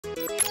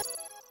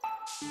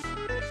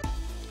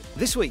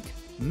This week,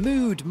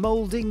 mood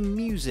moulding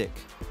music.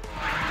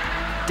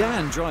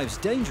 Dan drives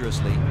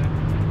dangerously.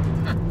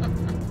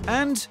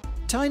 And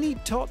Tiny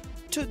Tot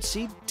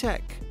Tootsie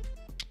Tech.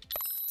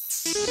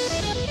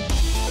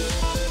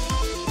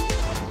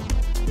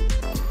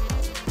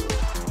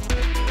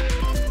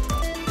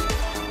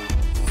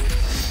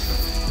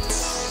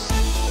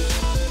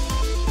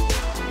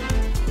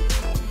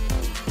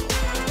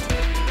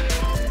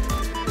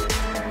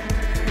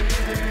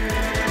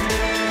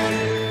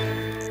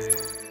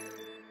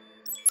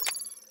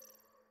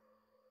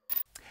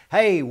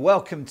 Hey,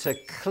 welcome to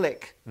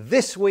Click.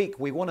 This week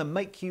we want to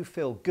make you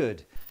feel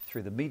good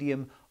through the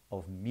medium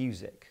of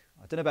music.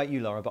 I don't know about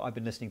you, Laura, but I've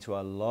been listening to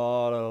a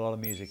lot of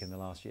music in the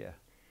last year.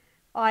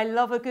 I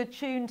love a good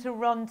tune to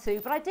run to,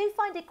 but I do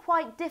find it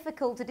quite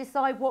difficult to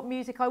decide what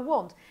music I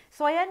want.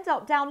 So I end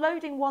up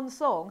downloading one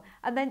song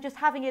and then just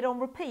having it on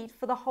repeat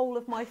for the whole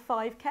of my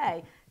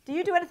 5K. Do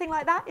you do anything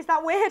like that? Is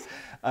that weird?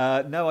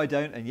 No, I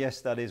don't, and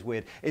yes, that is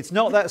weird. It's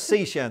not that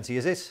sea shanty,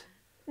 is it?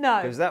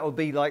 No. Because that would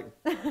be like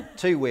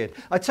too weird.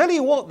 I tell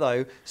you what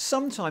though,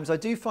 sometimes I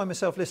do find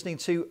myself listening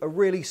to a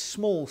really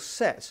small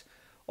set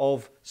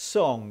of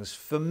songs.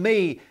 For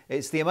me,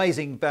 it's the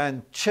amazing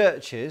band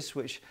Churches,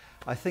 which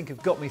I think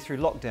have got me through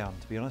lockdown,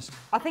 to be honest.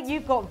 I think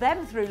you've got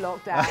them through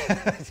lockdown.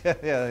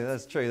 yeah,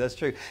 that's true, that's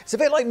true. It's a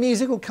bit like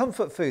musical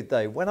comfort food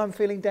though. When I'm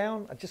feeling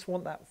down, I just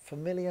want that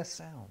familiar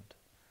sound.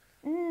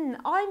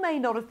 I may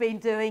not have been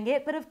doing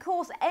it, but of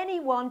course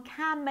anyone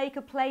can make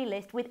a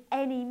playlist with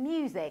any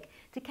music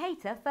to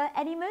cater for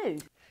any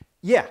mood.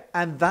 Yeah,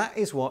 and that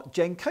is what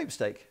Jane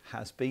Copestake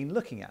has been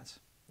looking at,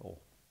 or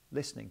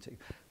listening to.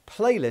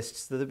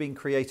 Playlists that have been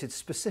created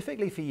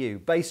specifically for you,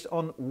 based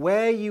on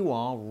where you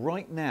are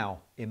right now,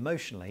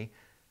 emotionally,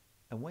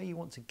 and where you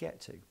want to get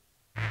to.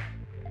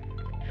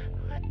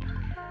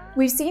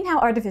 We've seen how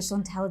artificial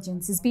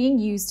intelligence is being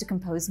used to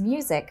compose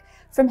music,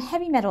 from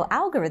heavy metal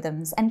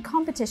algorithms and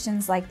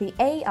competitions like the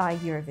AI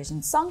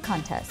Eurovision Song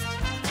Contest.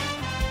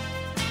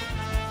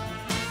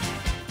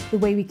 The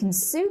way we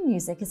consume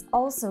music is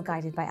also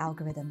guided by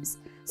algorithms.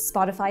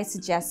 Spotify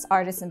suggests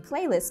artists and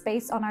playlists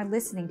based on our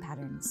listening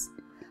patterns.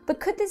 But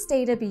could this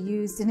data be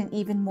used in an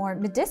even more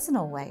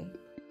medicinal way?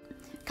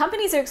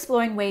 Companies are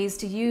exploring ways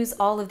to use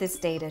all of this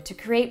data to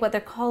create what they're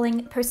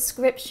calling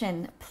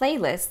prescription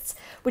playlists,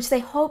 which they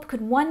hope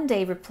could one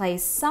day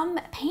replace some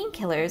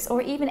painkillers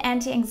or even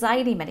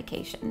anti-anxiety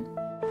medication.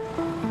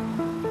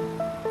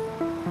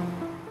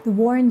 The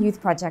Warren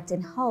Youth Project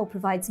in Hull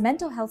provides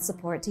mental health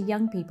support to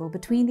young people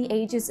between the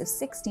ages of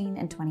 16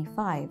 and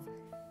 25.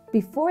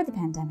 Before the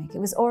pandemic, it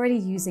was already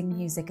using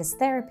music as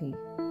therapy.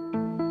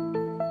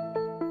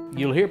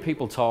 You'll hear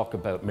people talk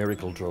about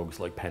miracle drugs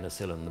like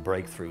penicillin, the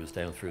breakthroughs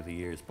down through the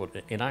years, but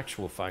in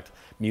actual fact,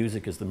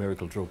 music is the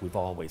miracle drug we've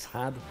always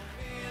had.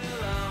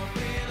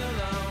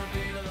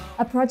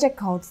 A project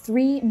called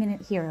 3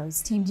 Minute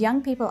Heroes teamed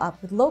young people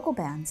up with local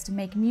bands to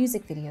make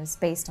music videos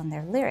based on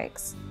their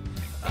lyrics.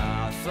 We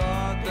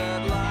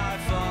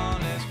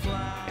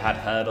had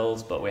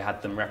hurdles, but we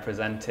had them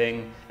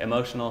representing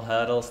emotional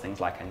hurdles, things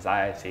like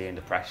anxiety and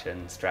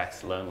depression,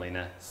 stress,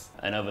 loneliness.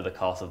 And over the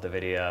course of the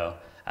video,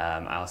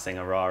 our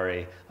singer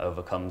Rory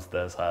overcomes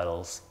those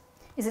hurdles.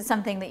 Is it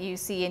something that you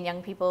see in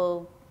young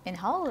people in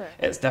Hull? Or?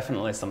 It's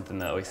definitely something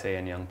that we see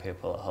in young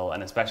people at Hull,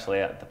 and especially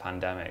at the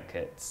pandemic,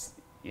 it's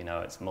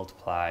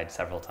multiplied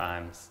several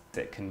times.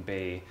 It can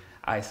be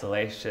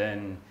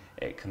isolation,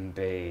 it can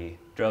be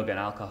drug and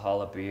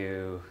alcohol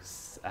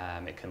abuse,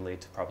 it can lead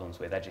to problems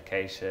with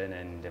education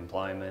and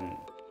employment.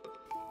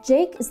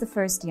 Jake is the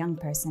first young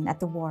person at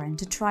the Warren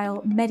to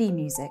trial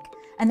MediMusic,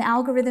 an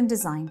algorithm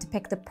designed to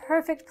pick the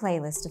perfect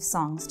playlist of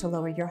songs to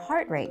lower your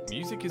heart rate.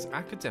 Music is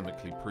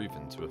academically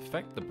proven to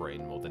affect the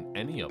brain more than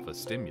any other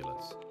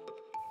stimulus.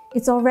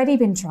 It's already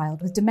been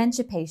trialled with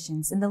dementia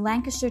patients in the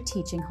Lancashire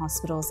Teaching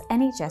Hospital's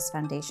NHS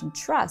Foundation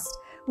Trust,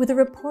 with a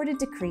reported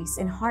decrease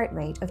in heart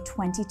rate of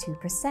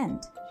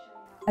 22%.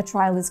 A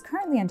trial is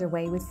currently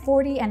underway with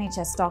 40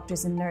 NHS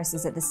doctors and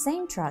nurses at the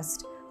same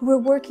trust who were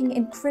working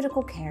in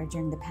critical care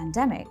during the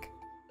pandemic.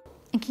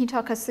 And can you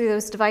talk us through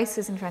those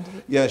devices in front of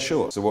you? Yeah,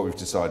 sure. So what we've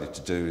decided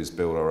to do is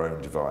build our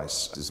own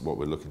device. This is what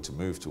we're looking to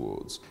move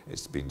towards.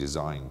 It's been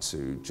designed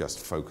to just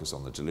focus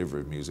on the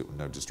delivery of music with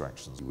no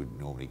distractions you would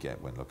normally get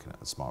when looking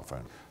at a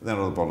smartphone. And then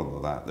on the bottom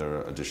of that,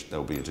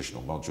 there'll be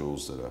additional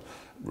modules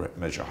that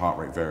measure heart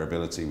rate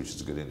variability, which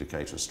is a good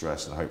indicator of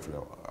stress, and hopefully,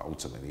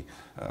 ultimately,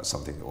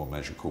 something that will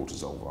measure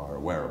cortisol via a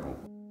wearable.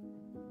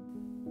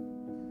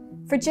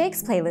 For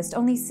Jake's playlist,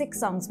 only 6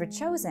 songs were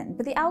chosen,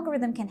 but the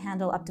algorithm can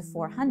handle up to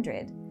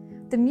 400.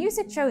 The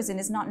music chosen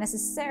is not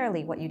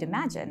necessarily what you'd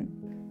imagine.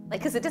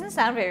 Because it doesn't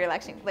sound very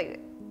relaxing.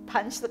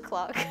 punch the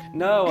clock.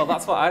 No, well,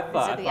 that's what I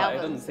thought. It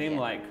Doesn't seem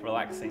like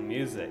relaxing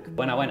music.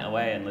 When I went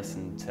away and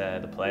listened to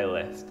the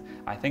playlist,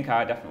 I think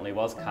I definitely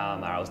was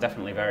calmer. I was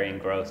definitely very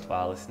engrossed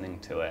while listening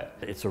to it.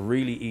 It's a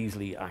really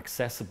easily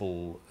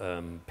accessible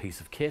piece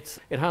of kit.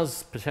 It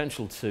has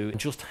potential to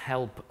just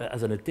help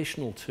as an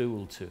additional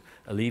tool to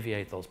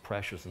alleviate those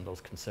pressures and those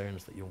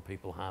concerns that young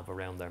people have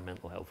around their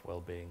mental health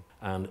well-being.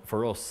 And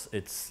for us,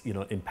 it's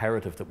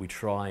imperative that we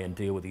try and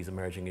deal with these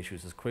emerging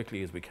issues as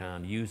quickly as we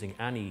can, using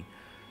any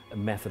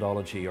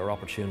methodology or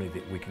opportunity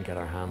that we can get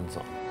our hands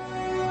on.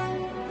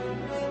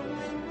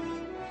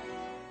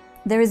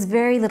 There is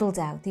very little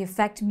doubt the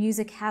effect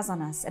music has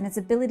on us and its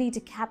ability to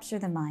capture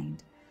the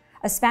mind.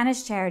 A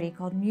Spanish charity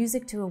called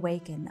Music to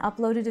Awaken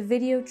uploaded a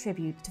video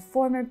tribute to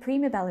former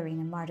prima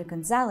ballerina Marta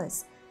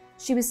Gonzalez.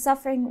 She was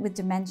suffering with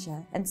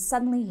dementia and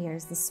suddenly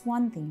hears the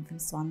Swan theme from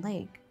Swan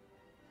Lake.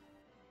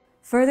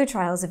 Further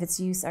trials of its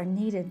use are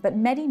needed, but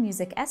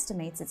MediMusic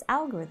estimates its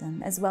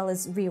algorithm, as well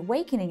as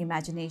reawakening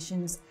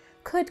imaginations,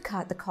 could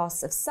cut the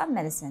costs of some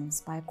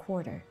medicines by a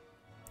quarter.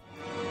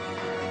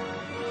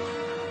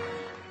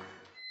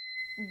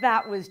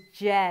 That was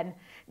Jen.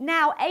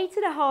 Now,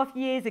 8.5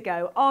 years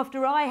ago,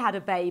 after I had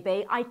a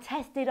baby, I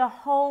tested a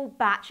whole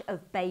batch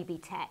of baby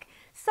tech.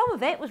 Some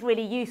of it was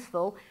really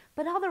useful,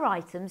 but other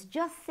items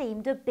just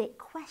seemed a bit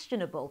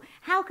questionable.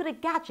 How could a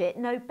gadget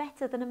know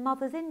better than a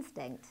mother's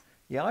instinct?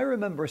 Yeah, I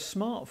remember a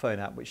smartphone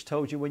app which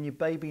told you when your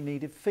baby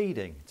needed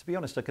feeding. To be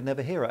honest, I could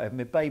never hear it over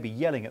my baby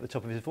yelling at the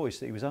top of his voice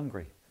that he was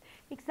hungry.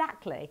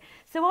 Exactly.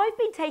 So I've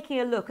been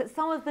taking a look at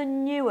some of the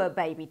newer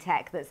baby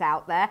tech that's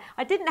out there.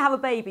 I didn't have a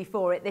baby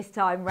for it this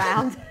time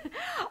round.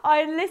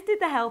 I enlisted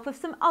the help of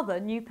some other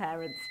new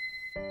parents.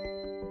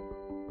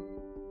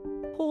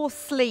 Poor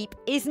sleep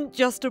isn't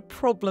just a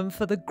problem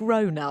for the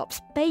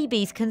grown-ups.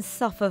 Babies can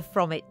suffer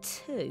from it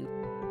too.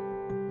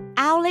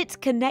 Owlet's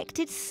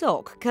connected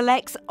sock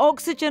collects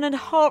oxygen and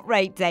heart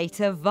rate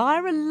data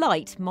via a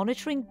light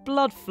monitoring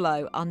blood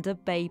flow under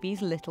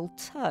baby's little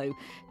toe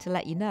to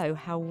let you know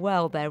how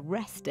well they're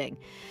resting.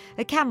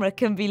 A camera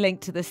can be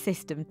linked to the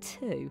system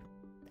too.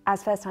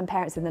 As first-time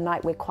parents in the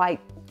night, we're quite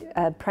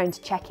prone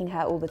to checking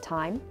her all the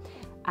time.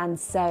 And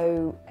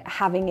so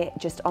having it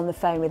just on the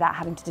phone without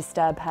having to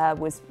disturb her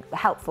was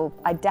helpful.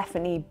 I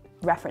definitely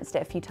referenced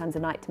it a few times a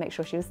night to make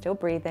sure she was still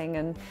breathing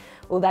and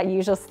all that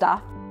usual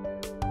stuff.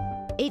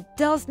 It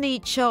does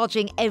need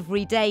charging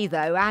every day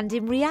though, and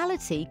in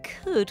reality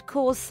could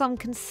cause some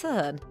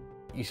concern.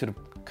 You sort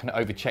of kind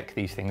of overcheck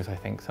these things, I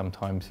think,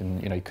 sometimes,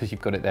 and because you've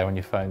got it there on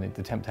your phone,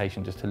 the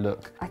temptation just to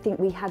look. I think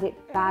we had it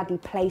badly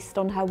placed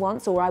on her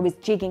once, or I was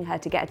jigging her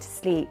to get her to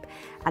sleep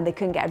and they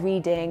couldn't get a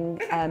reading.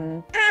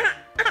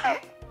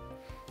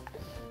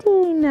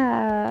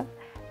 Tina!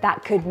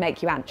 That could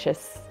make you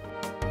anxious.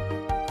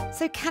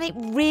 So can it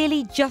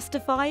really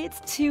justify its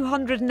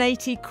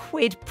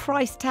 £280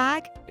 price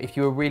tag? If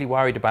you were really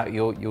worried about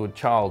your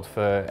child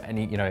for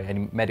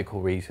any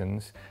medical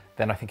reasons,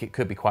 then I think it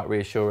could be quite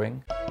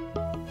reassuring.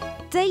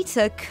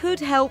 Data could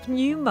help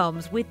new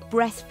mums with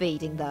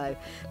breastfeeding though.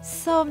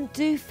 Some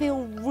do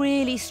feel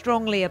really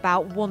strongly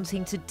about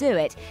wanting to do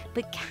it,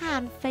 but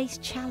can face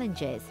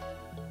challenges.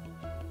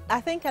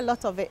 I think a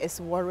lot of it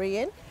is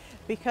worrying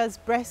because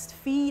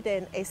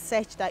breastfeeding is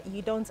such that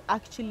you don't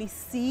actually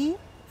see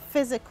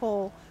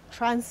physical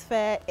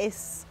transfer.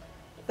 Is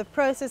the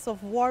process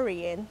of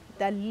worrying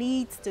that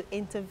leads to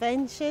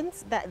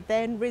interventions that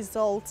then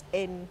result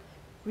in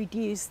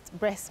reduced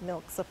breast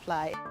milk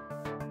supply.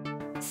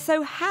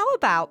 So how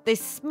about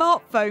this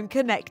smartphone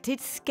connected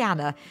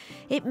scanner?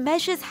 It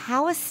measures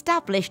how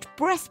established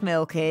breast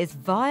milk is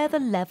via the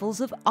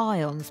levels of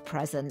ions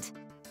present.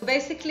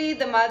 Basically,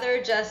 the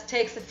mother just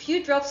takes a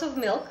few drops of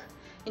milk,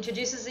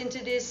 introduces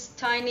into this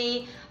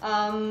tiny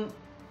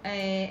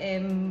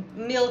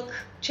milk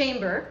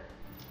chamber,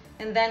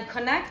 and then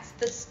connects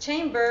this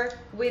chamber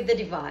with the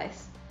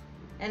device.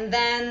 And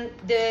then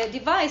the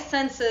device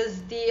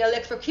senses the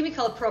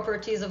electrochemical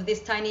properties of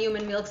this tiny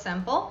human milk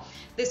sample.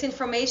 This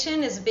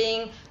information is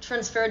being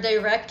transferred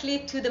directly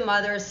to the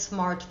mother's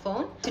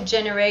smartphone to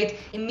generate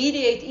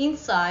immediate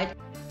insight.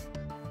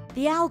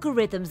 The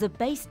algorithms are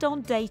based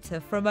on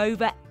data from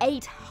over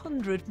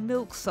 800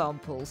 milk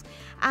samples,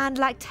 and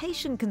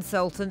lactation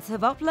consultants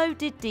have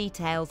uploaded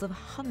details of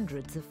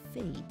hundreds of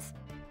feeds.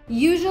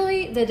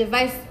 Usually the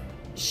device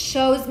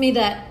shows me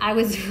that I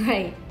was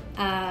right,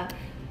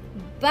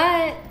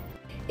 but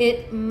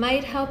it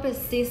might help us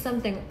see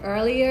something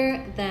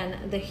earlier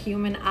than the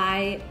human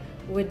eye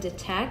would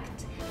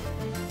detect.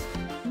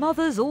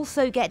 Mothers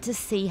also get to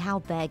see how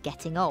they're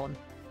getting on.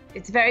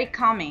 It's very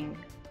calming.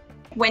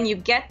 When you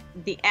get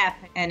the app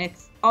and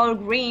it's all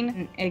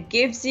green, it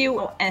gives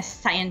you a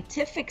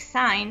scientific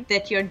sign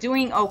that you're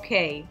doing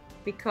okay,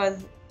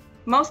 because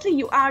mostly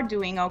you are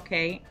doing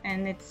okay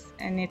and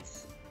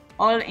it's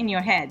all in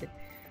your head.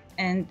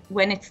 And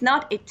when it's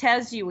not, it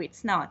tells you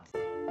it's not.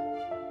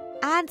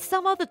 And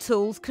some other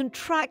tools can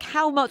track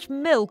how much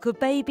milk a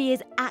baby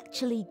is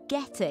actually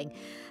getting.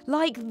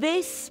 Like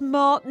this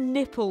smart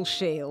nipple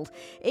shield.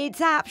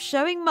 It's app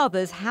showing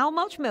mothers how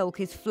much milk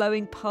is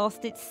flowing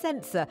past its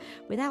sensor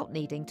without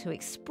needing to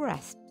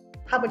express.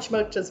 How much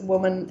milk does a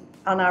woman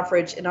on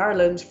average in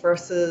Ireland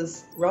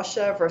versus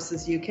Russia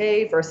versus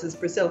UK versus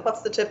Brazil?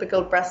 What's the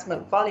typical breast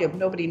milk volume?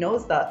 Nobody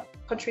knows that.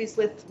 Countries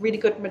with really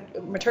good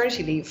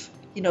maternity leave,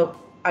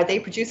 are they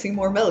producing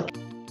more milk?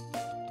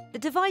 The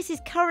device is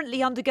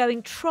currently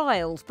undergoing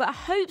trials, but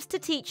hopes to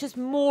teach us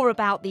more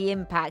about the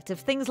impact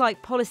of things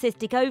like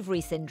polycystic ovary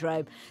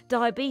syndrome,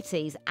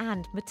 diabetes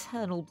and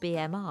maternal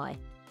BMI.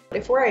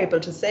 If we're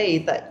able to say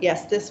that,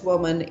 yes, this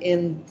woman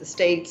in the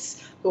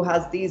States who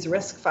has these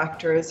risk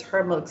factors,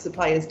 her milk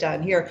supply is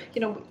down here,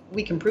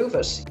 we can prove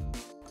it.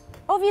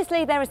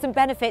 Obviously, there are some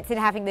benefits in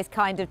having this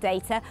kind of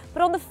data,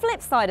 but on the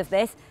flip side of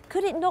this,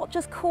 could it not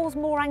just cause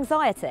more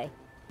anxiety?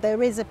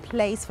 There is a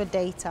place for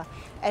data,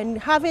 and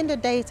having the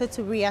data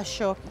to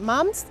reassure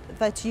mums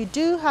that you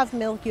do have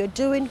milk, you're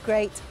doing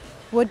great,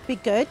 would be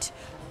good.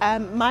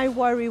 My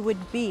worry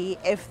would be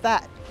if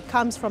that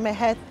comes from a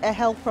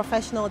health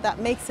professional that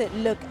makes it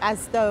look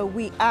as though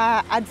we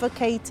are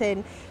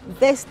advocating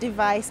this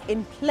device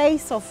in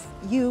place of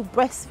you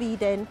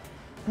breastfeeding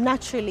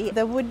naturally.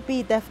 There would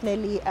be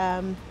definitely,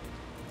 a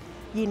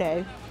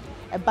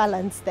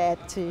balance there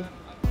too.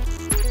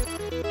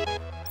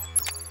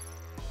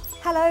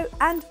 Hello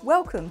and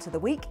welcome to the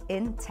Week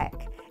in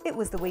Tech. It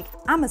was the week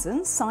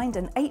Amazon signed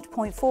an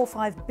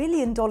 $8.45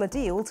 billion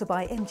deal to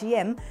buy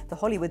MGM, the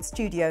Hollywood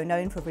studio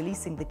known for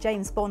releasing the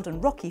James Bond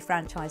and Rocky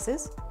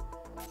franchises.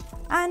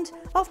 And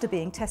after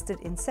being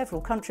tested in several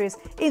countries,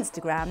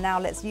 Instagram now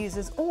lets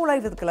users all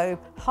over the globe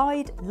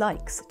hide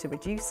likes to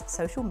reduce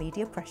social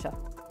media pressure.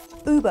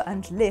 Uber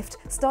and Lyft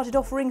started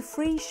offering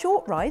free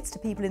short rides to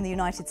people in the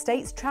United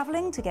States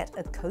travelling to get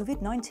a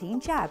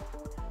COVID-19 jab.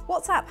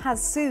 WhatsApp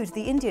has sued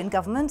the Indian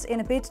government in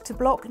a bid to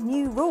block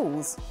new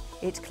rules.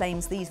 It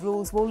claims these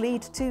rules will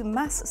lead to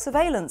mass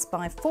surveillance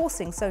by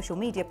forcing social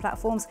media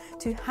platforms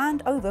to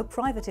hand over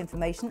private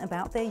information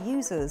about their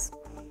users.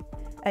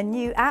 A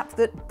new app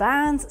that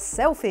bans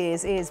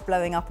selfies is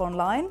blowing up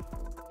online.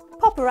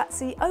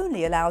 Paparazzi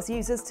only allows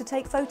users to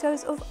take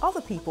photos of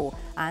other people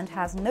and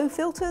has no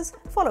filters,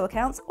 follow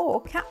accounts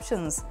or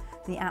captions.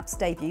 The app's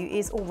debut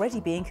is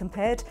already being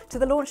compared to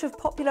the launch of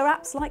popular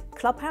apps like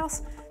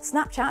Clubhouse,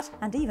 Snapchat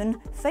and even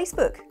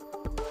Facebook.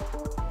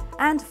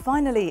 And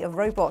finally, a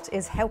robot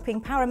is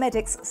helping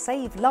paramedics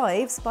save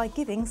lives by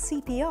giving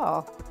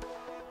CPR.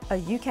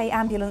 A UK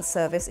ambulance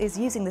service is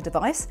using the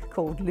device,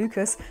 called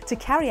Lucas, to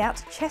carry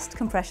out chest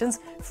compressions,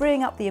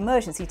 freeing up the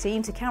emergency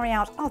team to carry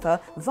out other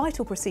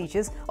vital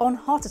procedures on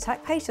heart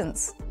attack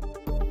patients.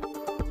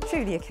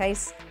 Truly a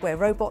case where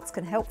robots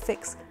can help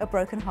fix a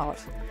broken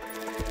heart.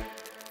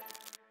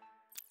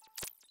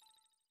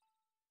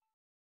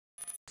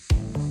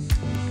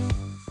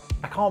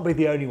 I can't be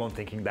the only one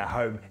thinking their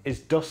home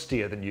is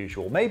dustier than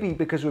usual, maybe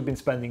because we've been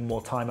spending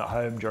more time at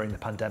home during the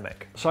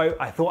pandemic. So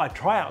I thought I'd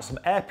try out some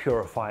air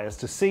purifiers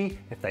to see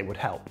if they would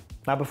help.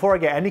 Now, before I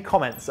get any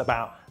comments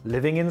about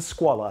living in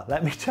squalor,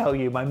 let me tell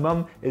you, my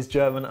mum is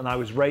German and I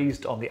was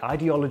raised on the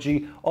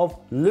ideology of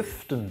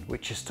lüften,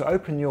 which is to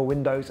open your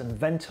windows and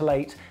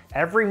ventilate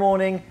every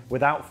morning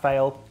without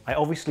fail. I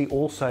obviously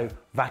also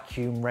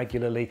vacuum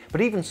regularly,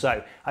 but even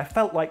so, I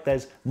felt like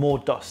there's more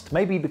dust.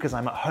 Maybe because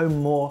I'm at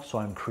home more, so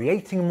I'm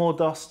creating more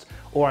dust,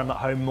 or I'm at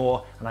home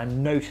more and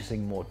I'm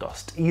noticing more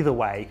dust. Either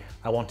way,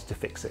 I wanted to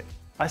fix it.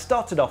 I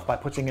started off by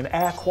putting an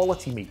air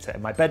quality meter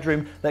in my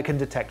bedroom that can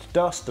detect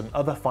dust and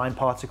other fine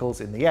particles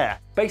in the air.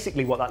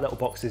 Basically what that little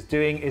box is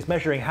doing is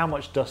measuring how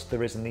much dust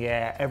there is in the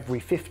air every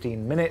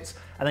 15 minutes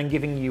and then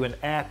giving you an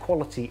air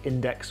quality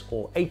index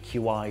or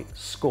AQI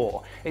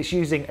score. It's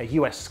using a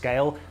US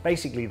scale.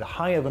 Basically the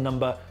higher the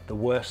number, the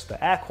worse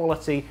the air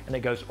quality, and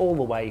it goes all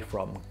the way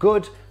from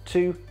good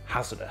to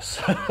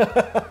hazardous.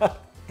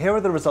 Here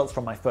are the results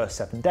from my first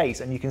 7 days,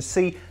 and you can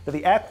see that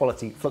the air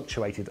quality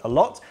fluctuated a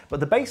lot,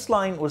 but the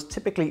baseline was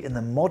typically in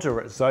the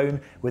moderate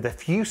zone with a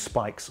few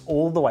spikes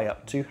all the way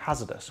up to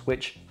hazardous,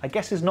 which I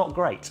guess is not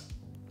great.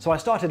 So I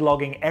started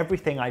logging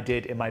everything I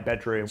did in my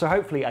bedroom, so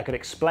hopefully I could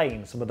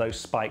explain some of those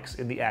spikes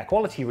in the air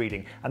quality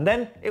reading, and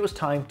then it was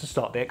time to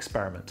start the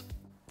experiment.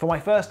 For my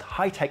first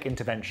high-tech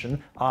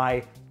intervention,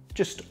 I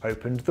just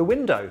opened the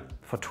window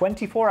for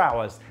 24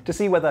 hours to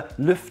see whether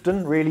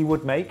lüften really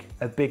would make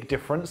a big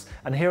difference,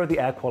 and here are the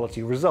air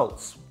quality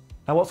results.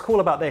 Now what's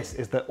cool about this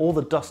is that all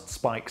the dust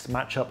spikes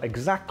match up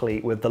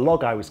exactly with the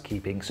log I was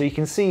keeping, so you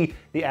can see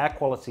the air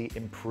quality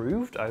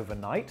improved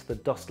overnight, the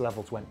dust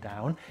levels went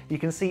down. You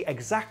can see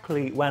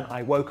exactly when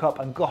I woke up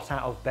and got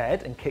out of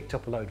bed and kicked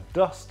up a load of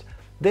dust.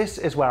 This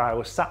is where I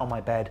was sat on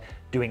my bed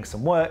doing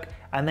some work,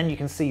 and then you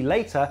can see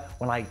later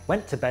when I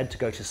went to bed to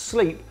go to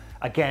sleep,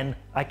 again,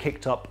 I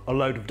kicked up a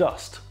load of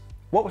dust.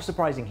 What was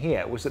surprising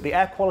here was that the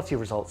air quality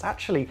results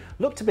actually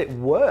looked a bit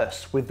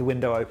worse with the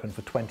window open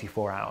for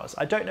 24 hours.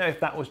 I don't know if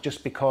that was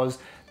just because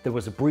there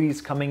was a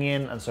breeze coming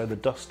in and so the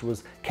dust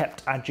was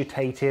kept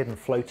agitated and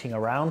floating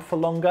around for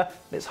longer.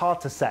 It's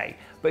hard to say.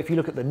 But if you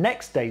look at the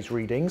next day's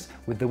readings,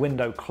 with the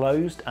window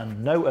closed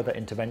and no other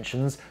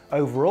interventions,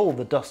 overall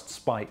the dust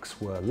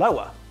spikes were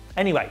lower.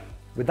 Anyway,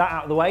 with that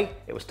out of the way,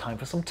 it was time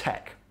for some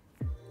tech.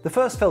 The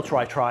first filter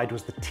I tried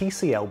was the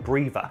TCL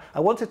Breather.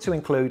 I wanted to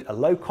include a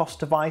low-cost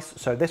device,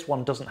 so this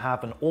one doesn't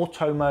have an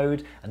auto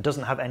mode and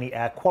doesn't have any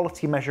air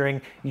quality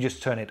measuring. You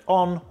just turn it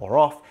on or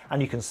off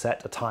and you can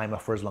set a timer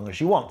for as long as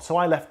you want. So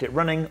I left it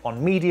running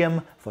on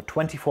medium for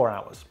 24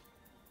 hours.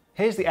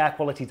 Here's the air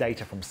quality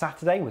data from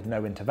Saturday with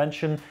no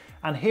intervention,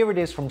 and here it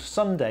is from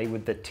Sunday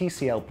with the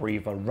TCL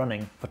Breather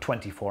running for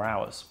 24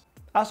 hours.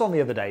 As on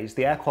the other days,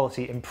 the air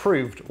quality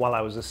improved while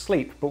I was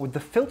asleep, but with the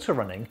filter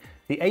running,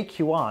 the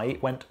AQI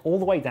went all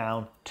the way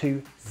down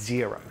to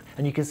 0.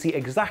 And you can see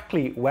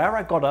exactly where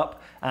I got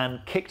up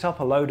and kicked up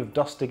a load of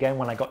dust again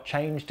when I got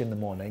changed in the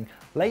morning.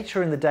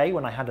 Later in the day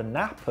when I had a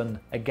nap and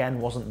again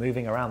wasn't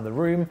moving around the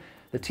room,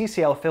 the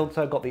TCL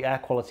filter got the air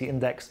quality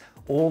index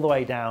all the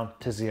way down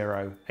to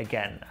 0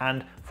 again.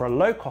 And for a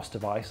low-cost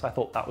device, I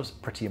thought that was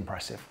pretty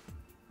impressive.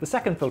 The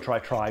second filter I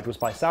tried was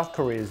by South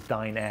Korea's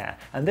Dynair,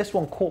 and this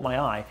one caught my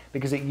eye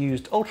because it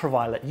used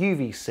ultraviolet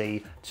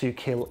UVC to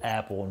kill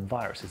airborne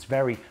viruses.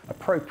 Very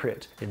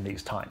appropriate in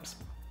these times.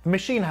 The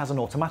machine has an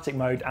automatic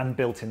mode and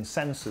built-in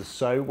sensors,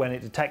 so when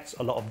it detects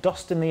a lot of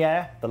dust in the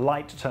air, the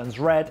light turns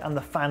red and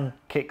the fan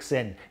kicks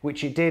in,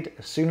 which it did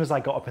as soon as I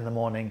got up in the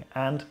morning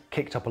and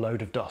kicked up a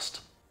load of dust.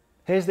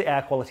 Here's the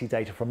air quality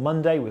data from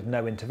Monday with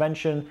no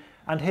intervention,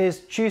 and here's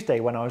Tuesday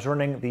when I was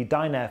running the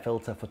Dynair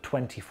filter for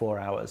 24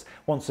 hours.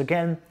 Once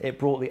again, it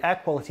brought the air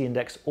quality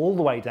index all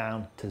the way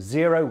down to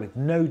 0 with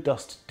no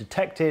dust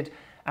detected,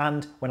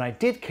 and when I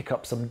did kick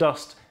up some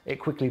dust, it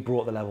quickly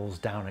brought the levels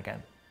down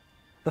again.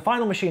 The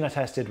final machine I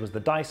tested was the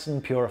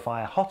Dyson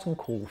Purifier Hot and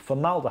Cool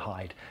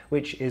Formaldehyde,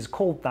 which is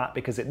called that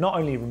because it not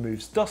only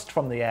removes dust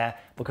from the air,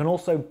 but can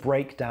also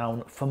break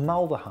down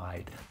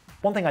formaldehyde.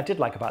 One thing I did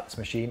like about this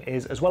machine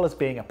is, as well as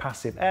being a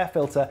passive air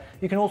filter,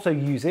 you can also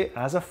use it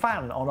as a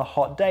fan on a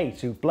hot day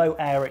to blow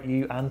air at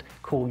you and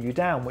cool you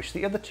down, which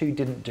the other two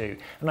didn't do.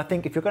 And I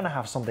think if you're going to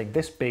have something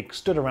this big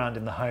stood around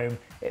in the home,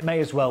 it may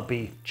as well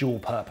be dual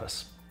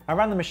purpose. I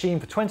ran the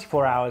machine for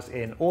 24 hours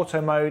in auto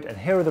mode, and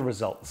here are the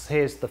results.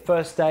 Here's the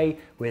first day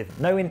with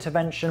no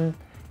intervention,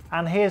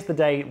 and here's the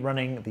day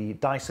running the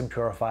Dyson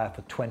Purifier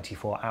for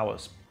 24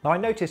 hours. Now I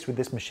noticed with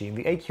this machine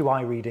the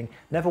AQI reading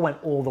never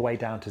went all the way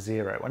down to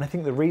 0, and I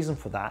think the reason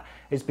for that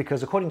is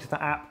because according to the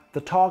app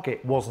the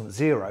target wasn't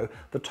 0,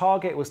 the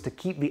target was to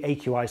keep the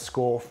AQI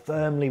score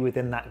firmly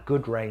within that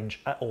good range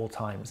at all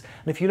times.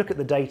 And if you look at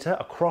the data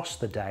across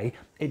the day,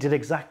 it did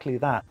exactly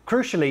that.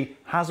 Crucially,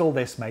 has all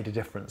this made a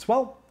difference?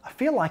 Well, I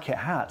feel like it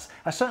has.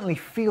 I certainly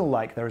feel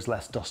like there is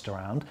less dust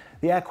around.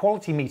 The air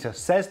quality meter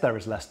says there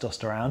is less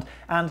dust around,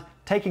 and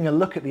taking a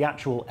look at the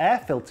actual air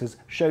filters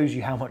shows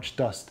you how much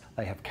dust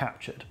they have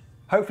captured.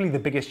 Hopefully the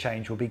biggest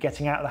change will be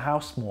getting out of the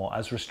house more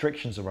as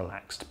restrictions are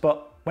relaxed,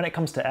 but when it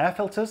comes to air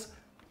filters,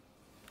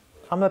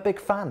 I'm a big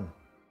fan.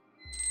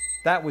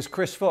 That was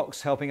Chris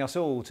Fox helping us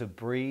all to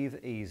breathe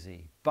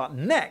easy. But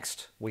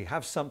next, we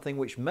have something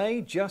which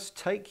may just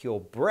take your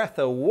breath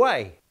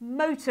away.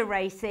 Motor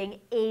racing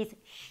is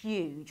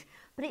huge,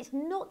 but it's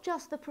not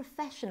just the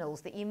professionals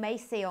that you may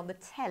see on the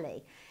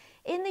telly.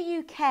 In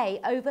the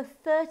UK, over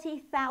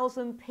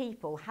 30,000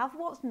 people have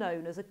what's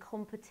known as a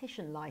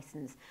competition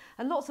licence,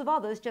 and lots of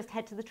others just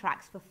head to the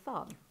tracks for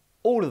fun.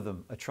 All of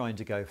them are trying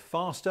to go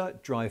faster,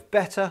 drive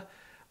better,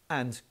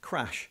 and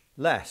crash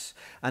less.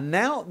 And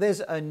now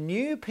there's a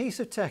new piece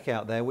of tech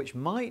out there which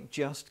might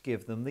just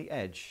give them the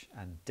edge.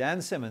 And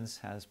Dan Simmons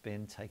has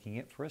been taking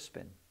it for a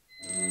spin.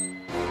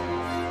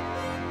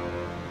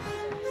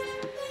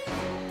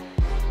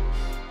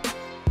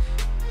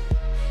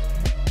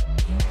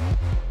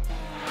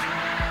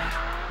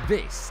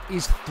 This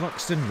is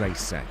Thruxton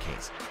Race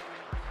Circuit.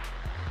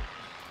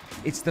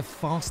 It's the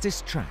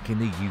fastest track in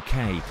the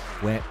UK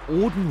where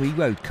ordinary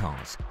road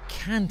cars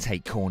can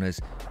take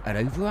corners at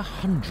over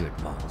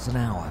 100 miles an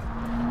hour.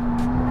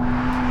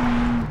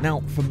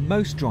 Now, for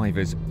most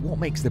drivers, what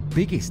makes the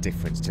biggest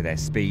difference to their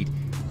speed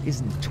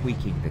isn't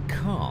tweaking the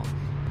car,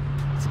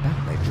 it's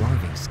about their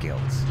driving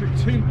skills.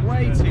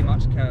 Way too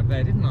much curve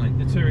there, didn't I?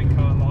 The touring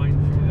car line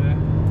through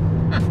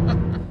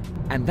there.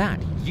 And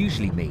that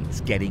usually means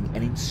getting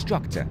an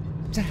instructor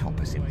to help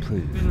us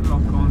improve. Bit of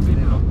lock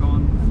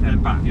on,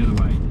 and back the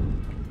other way.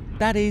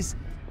 That is,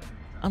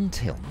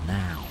 until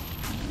now.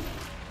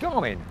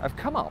 Garmin have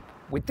come up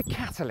with the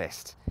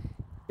Catalyst.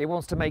 It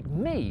wants to make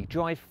me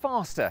drive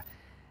faster.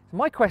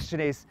 My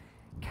question is,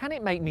 can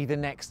it make me the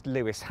next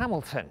Lewis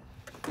Hamilton?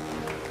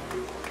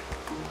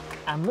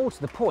 And more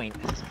to the point,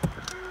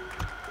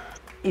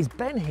 is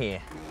Ben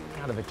here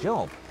out of a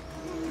job?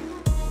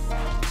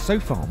 So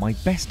far, my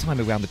best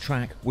time around the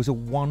track was a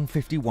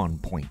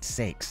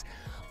 1:51.6.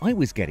 I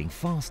was getting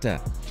faster.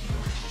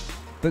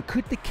 But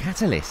could the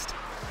Catalyst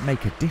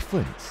make a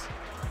difference?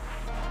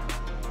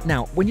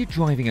 Now, when you're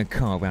driving a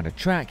car around a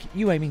track,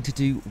 you're aiming to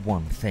do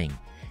one thing: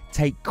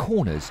 take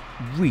corners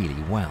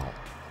really well.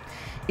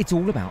 It's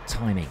all about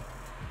timing,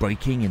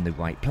 braking in the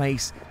right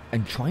place,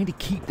 and trying to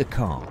keep the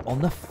car on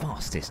the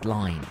fastest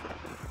line.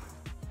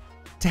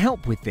 To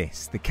help with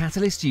this, the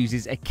Catalyst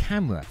uses a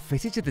camera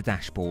fitted to the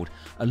dashboard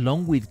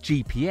along with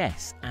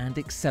GPS and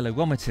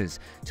accelerometers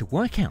to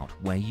work out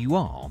where you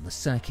are on the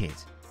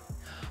circuit.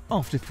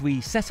 After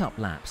 3 setup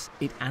laps,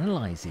 it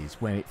analyses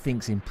where it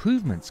thinks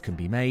improvements can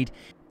be made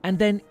and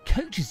then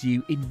coaches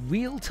you in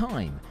real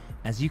time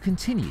as you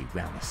continue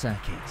round the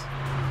circuit.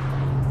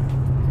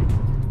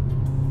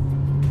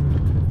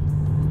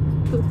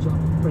 Good job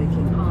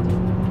braking harder.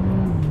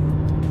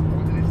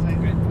 What did it say?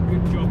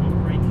 Good job on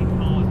braking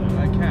harder.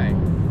 Okay.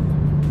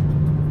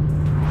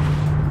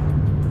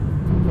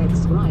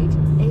 Next right,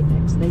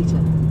 apex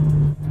later.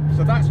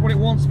 So that's what it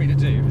wants me to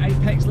do.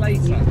 Apex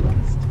later.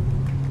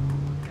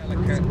 Yeah, look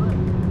nice work.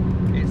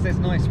 It says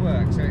nice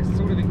work, so it's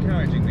sort of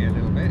encouraging me a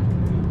little bit.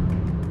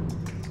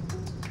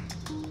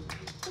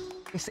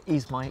 This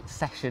is my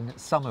session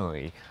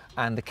summary,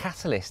 and the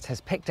Catalyst has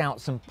picked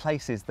out some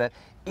places that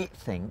it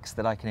thinks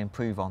that I can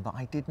improve on that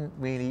I didn't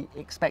really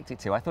expect it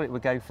to. I thought it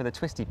would go for the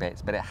twisty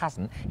bits, but it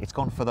hasn't. It's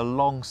gone for the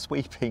long,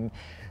 sweeping,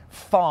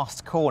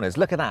 fast corners.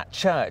 Look at that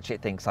church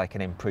it thinks I can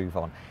improve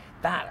on.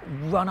 That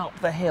run up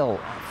the hill,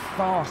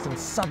 fast and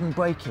sudden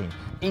braking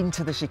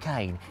into the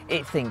chicane,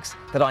 it thinks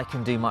that I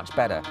can do much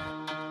better.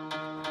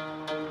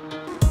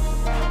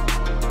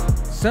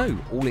 So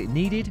all it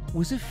needed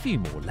was a few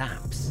more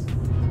laps.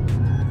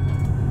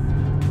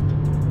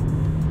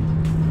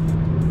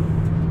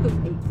 That's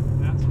good.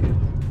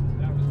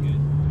 That was good.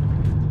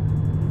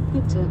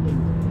 Good turning.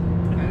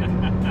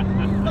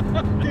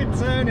 Good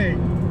turning.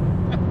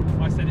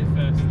 I said it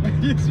first.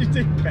 Yes, you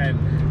did, Ben.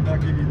 I'll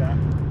give you that.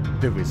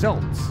 The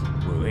results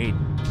were in.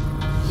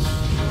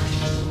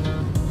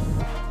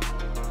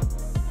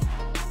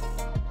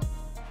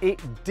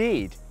 It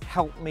did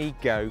help me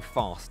go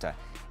faster.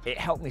 It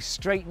helped me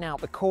straighten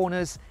out the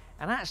corners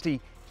and actually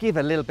give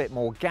a little bit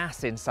more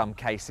gas in some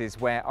cases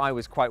where I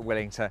was quite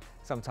willing to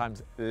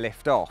sometimes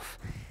lift off.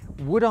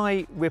 Would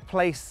I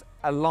replace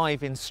a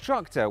live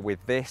instructor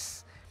with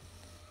this?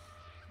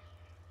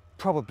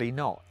 Probably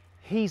not.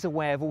 He's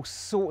aware of all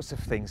sorts of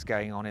things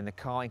going on in the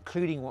car,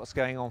 including what's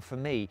going on for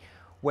me,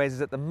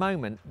 whereas at the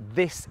moment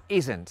this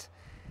isn't.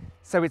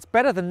 So it's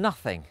better than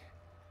nothing,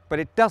 but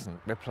it doesn't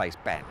replace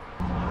Ben.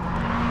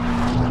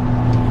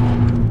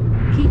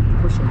 Keep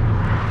pushing.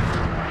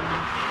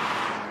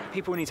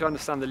 People need to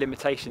understand the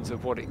limitations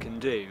of what it can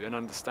do and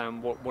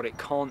understand what it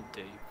can't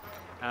do.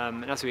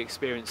 And as we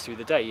experience through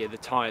the day, the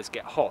tyres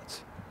get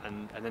hot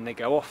and then they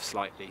go off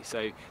slightly.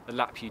 So the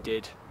lap you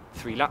did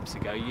 3 laps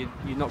ago,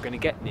 you're not going to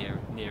get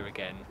near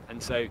again.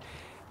 And so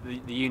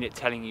the unit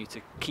telling you to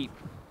keep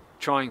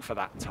trying for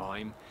that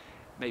time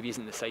maybe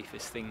isn't the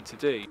safest thing to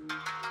do.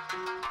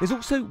 There's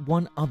also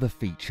one other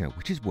feature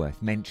which is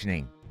worth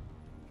mentioning.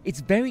 It's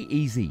very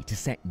easy to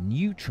set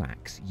new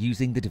tracks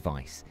using the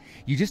device.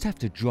 You just have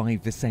to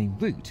drive the same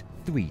route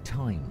 3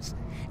 times.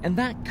 And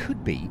that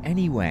could be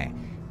anywhere,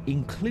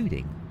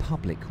 including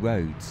public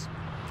roads.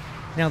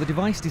 Now, the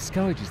device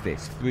discourages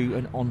this through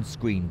an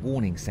on-screen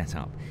warning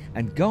setup,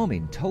 and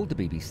Garmin told the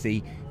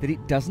BBC that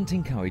it doesn't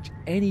encourage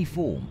any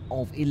form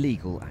of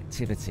illegal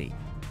activity.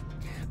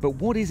 But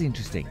what is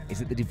interesting is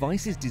that the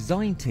device's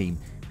design team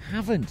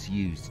haven't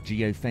used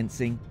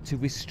geofencing to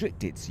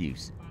restrict its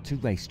use to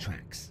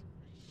racetracks.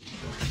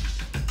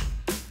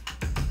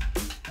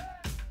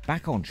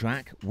 Back on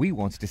track, we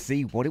wanted to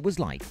see what it was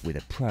like with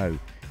a pro,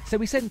 so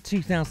we sent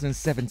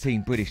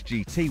 2017 British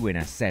GT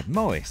winner Seb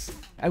Morris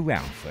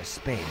around for a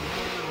spin.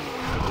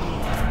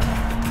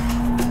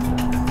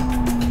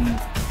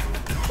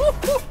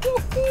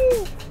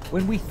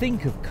 When we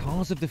think of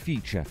cars of the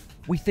future,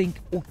 we think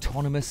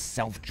autonomous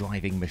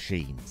self-driving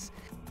machines.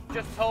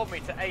 Just told me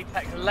to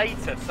apex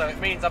later, so it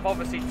means I've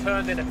obviously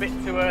turned in a bit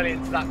too early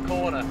into that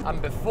corner.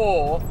 And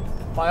before,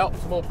 my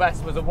optimal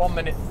best was a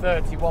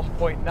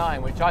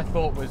 1:31.9, which I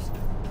thought was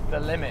the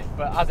limit.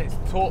 But as it's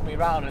taught me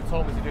around and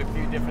told me to do a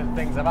few different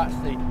things, I've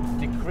actually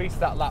decreased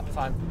that lap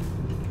time.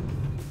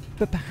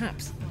 But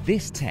perhaps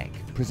this tech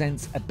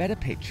presents a better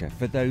picture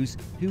for those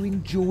who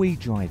enjoy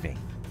driving.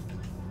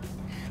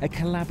 A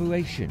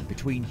collaboration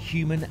between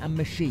human and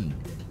machine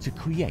to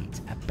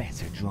create a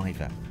better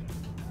driver.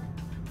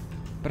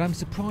 But I'm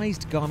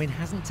surprised Garmin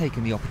hasn't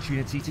taken the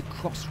opportunity to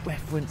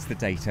cross-reference the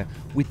data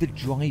with the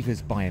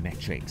driver's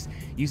biometrics,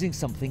 using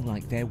something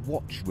like their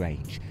watch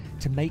range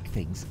to make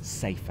things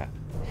safer,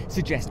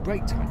 suggest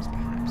brake times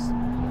perhaps,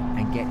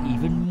 and get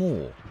even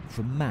more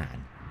from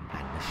man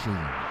and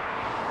machine.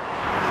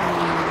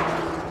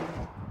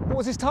 What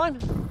was his time?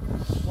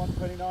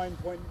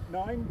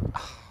 1:29.9. I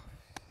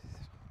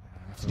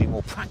have to do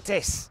more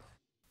practice.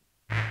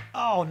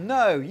 Oh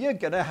no, you're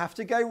going to have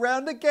to go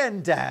round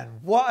again, Dan.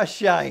 What a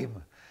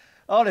shame.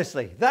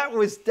 Honestly, that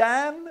was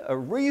Dan, a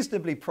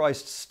reasonably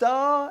priced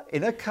star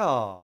in a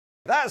car.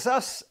 That's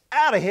us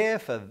out of here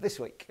for this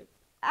week.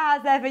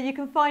 As ever, you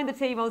can find the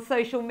team on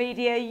social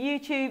media,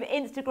 YouTube,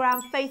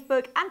 Instagram,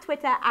 Facebook and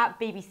Twitter at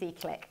BBC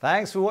Click.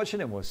 Thanks for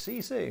watching and we'll see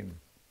you soon.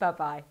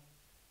 Bye-bye.